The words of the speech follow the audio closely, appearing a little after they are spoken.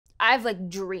I've like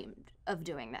dreamed of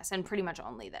doing this and pretty much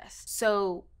only this.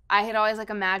 So I had always like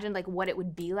imagined like what it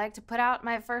would be like to put out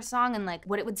my first song and like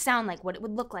what it would sound like, what it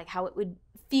would look like, how it would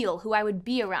feel, who I would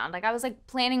be around. Like I was like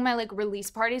planning my like release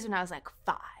parties when I was like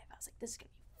 5. I was like, this is gonna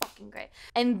be fucking great.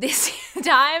 And this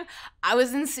time I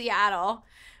was in Seattle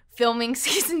filming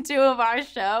season 2 of our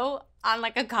show on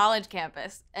like a college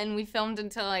campus, and we filmed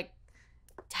until like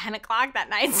 10 o'clock that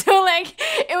night. So like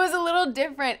it was a little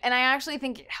different, and I actually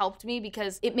think it helped me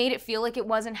because it made it feel like it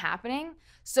wasn't happening.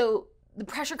 So the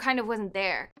pressure kind of wasn't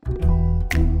there.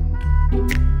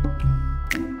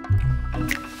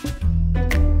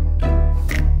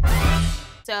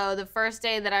 So the first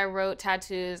day that I wrote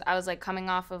Tattoos, I was like coming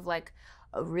off of like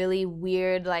a really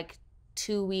weird like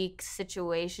 2-week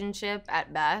situationship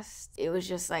at best. It was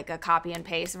just like a copy and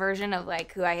paste version of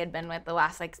like who I had been with the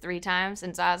last like 3 times.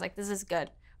 And so I was like, this is good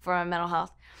for my mental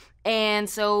health. And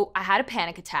so I had a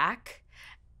panic attack,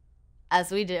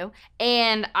 as we do.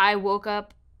 And I woke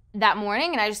up that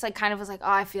morning and I just like kind of was like,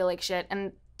 oh, I feel like shit.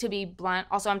 And to be blunt,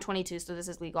 also I'm 22, so this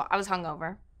is legal. I was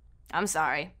hungover. I'm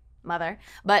sorry, mother,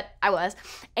 but I was.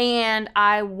 And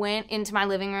I went into my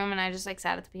living room and I just like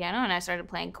sat at the piano and I started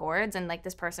playing chords, and like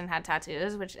this person had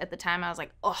tattoos, which at the time I was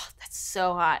like, oh, that's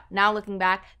so hot. Now looking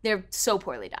back, they're so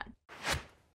poorly done.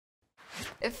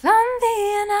 If I'm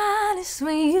being honest,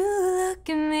 when you look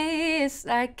at me, it's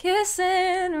like kissing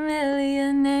a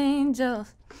million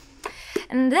angels.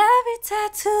 And every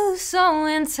tattoo's so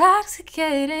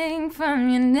intoxicating, from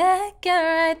your neck and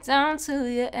right down to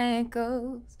your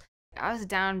ankles. I was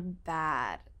down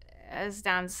bad. I was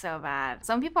down so bad.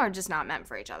 Some people are just not meant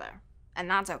for each other, and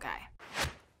that's okay.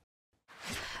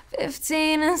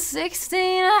 15 and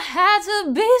 16, I had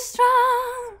to be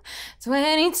strong.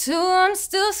 22, I'm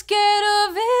still scared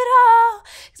of it all.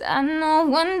 'Cause I know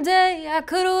one day I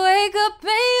could wake up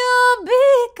and you'll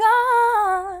be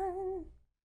gone.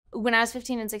 When I was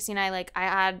 15 and 16, I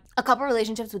had a couple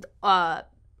relationships with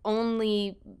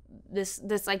only this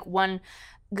like one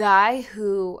guy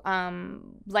who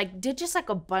like did just like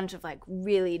a bunch of like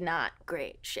really not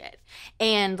great shit,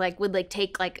 and like would like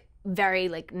take like very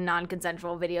like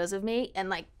non-consensual videos of me and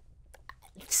like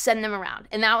send them around.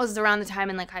 And that was around the time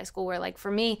in like high school where like for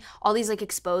me all these like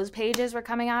exposed pages were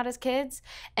coming out as kids,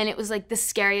 and it was like the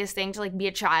scariest thing to like be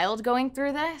a child going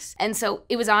through this. And so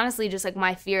it was honestly just like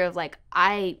my fear of like,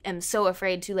 I am so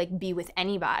afraid to like be with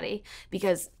anybody,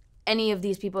 because any of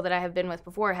these people that I have been with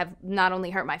before have not only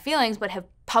hurt my feelings, but have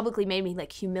publicly made me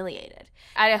like humiliated.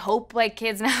 I hope like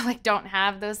kids now like don't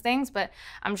have those things, but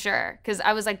I'm sure, because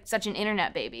I was like such an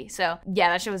internet baby. So yeah,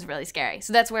 that shit was really scary.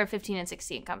 So that's where 15 and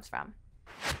 16 comes from.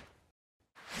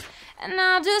 And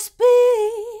I'll just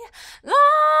be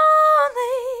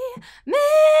lonely,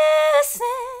 missing,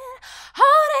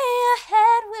 holding your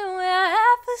head when we're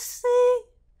half asleep.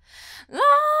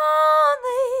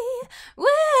 Lonely,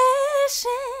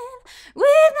 wishing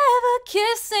we'd never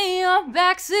kiss in your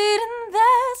backseat, and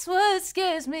that's what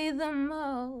scares me the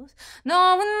most.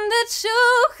 Knowing that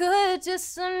you could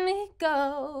just let me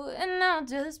go, and I'll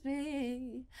just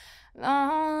be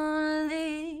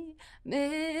lonely,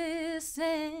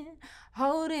 missing,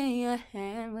 holding your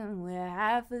hand when we're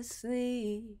half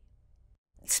asleep.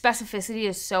 Specificity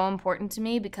is so important to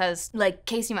me because like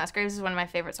Casey Musgraves is one of my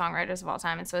favorite songwriters of all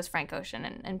time, and so is Frank Ocean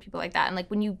and people like that. And like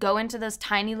when you go into those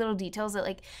tiny little details that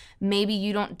like maybe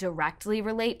you don't directly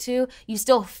relate to, you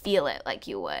still feel it like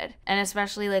you would. And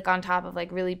especially like on top of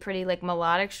like really pretty like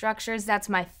melodic structures, that's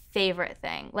my favorite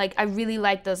thing. Like I really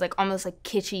like those like almost like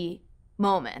kitschy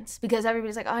moments, because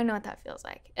everybody's like, oh, I know what that feels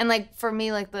like. And like for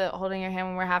me, like the holding your hand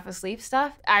when we're half asleep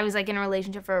stuff, I was like in a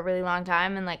relationship for a really long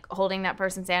time, and like holding that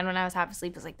person's hand when I was half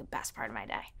asleep was like the best part of my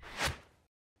day.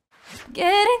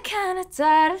 Getting kinda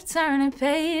tired of turning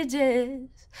pages.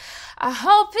 I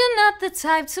hope you're not the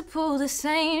type to pull the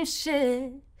same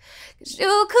shit, 'cause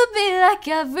you could be like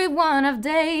everyone I've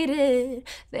dated.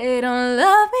 They don't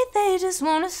love me, they just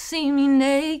wanna see me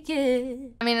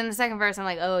naked. I mean, in the second verse, I'm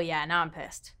like, oh yeah, now I'm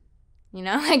pissed. You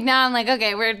know, like now I'm like,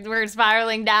 okay, we're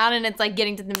spiraling down, and it's like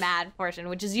getting to the mad portion,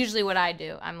 which is usually what I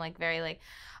do. I'm like very like,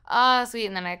 oh, sweet,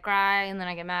 and then I cry, and then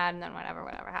I get mad, and then whatever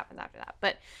happens after that.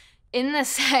 But in the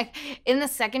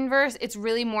second verse, it's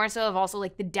really more so of also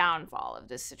like the downfall of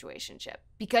this situationship,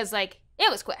 because like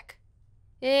it was quick.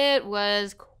 It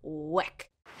was quick.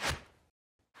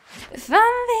 If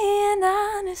I'm being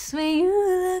honest, when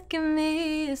you look at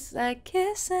me, it's like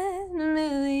kissing a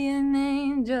million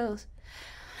angels.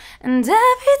 And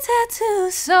every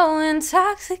tattoo's so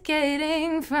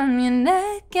intoxicating, from your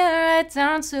neck and right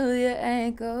down to your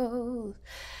ankles.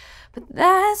 But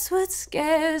that's what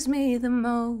scares me the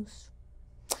most.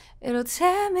 It'll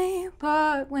tear me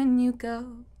apart when you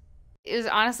go. It was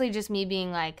honestly just me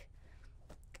being like,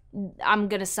 I'm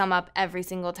going to sum up every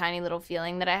single tiny little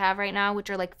feeling that I have right now, which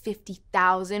are like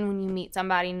 50,000 when you meet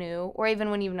somebody new, or even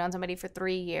when you've known somebody for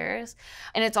 3 years.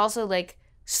 And it's also like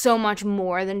so much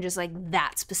more than just like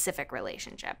that specific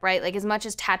relationship, right? Like as much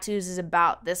as tattoos is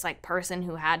about this like person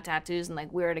who had tattoos and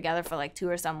like we were together for like 2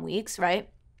 or some weeks, right?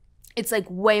 It's like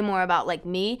way more about like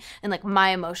me and like my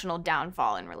emotional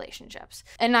downfall in relationships.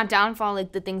 And not downfall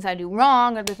like the things I do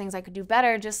wrong or the things I could do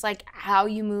better, just like how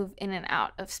you move in and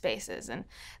out of spaces. And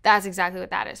that's exactly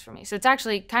what that is for me. So it's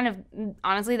actually kind of,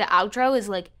 honestly, the outro is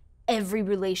like every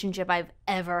relationship I've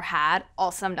ever had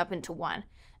all summed up into one.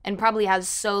 And probably has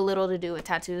so little to do with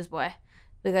tattoos, boy,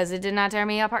 because it did not tear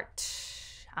me apart.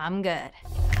 I'm good.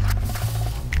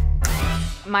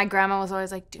 My grandma was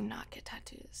always like, do not get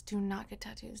tattoos, do not get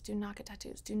tattoos, do not get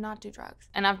tattoos, do not do drugs.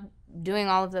 And I'm doing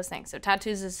all of those things. So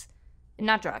tattoos is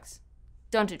not drugs.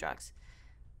 Don't do drugs.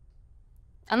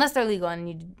 Unless they're legal and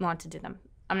you want to do them.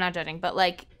 I'm not judging, but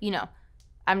like, you know,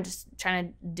 I'm just trying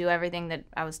to do everything that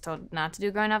I was told not to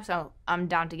do growing up, so I'm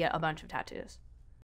down to get a bunch of tattoos.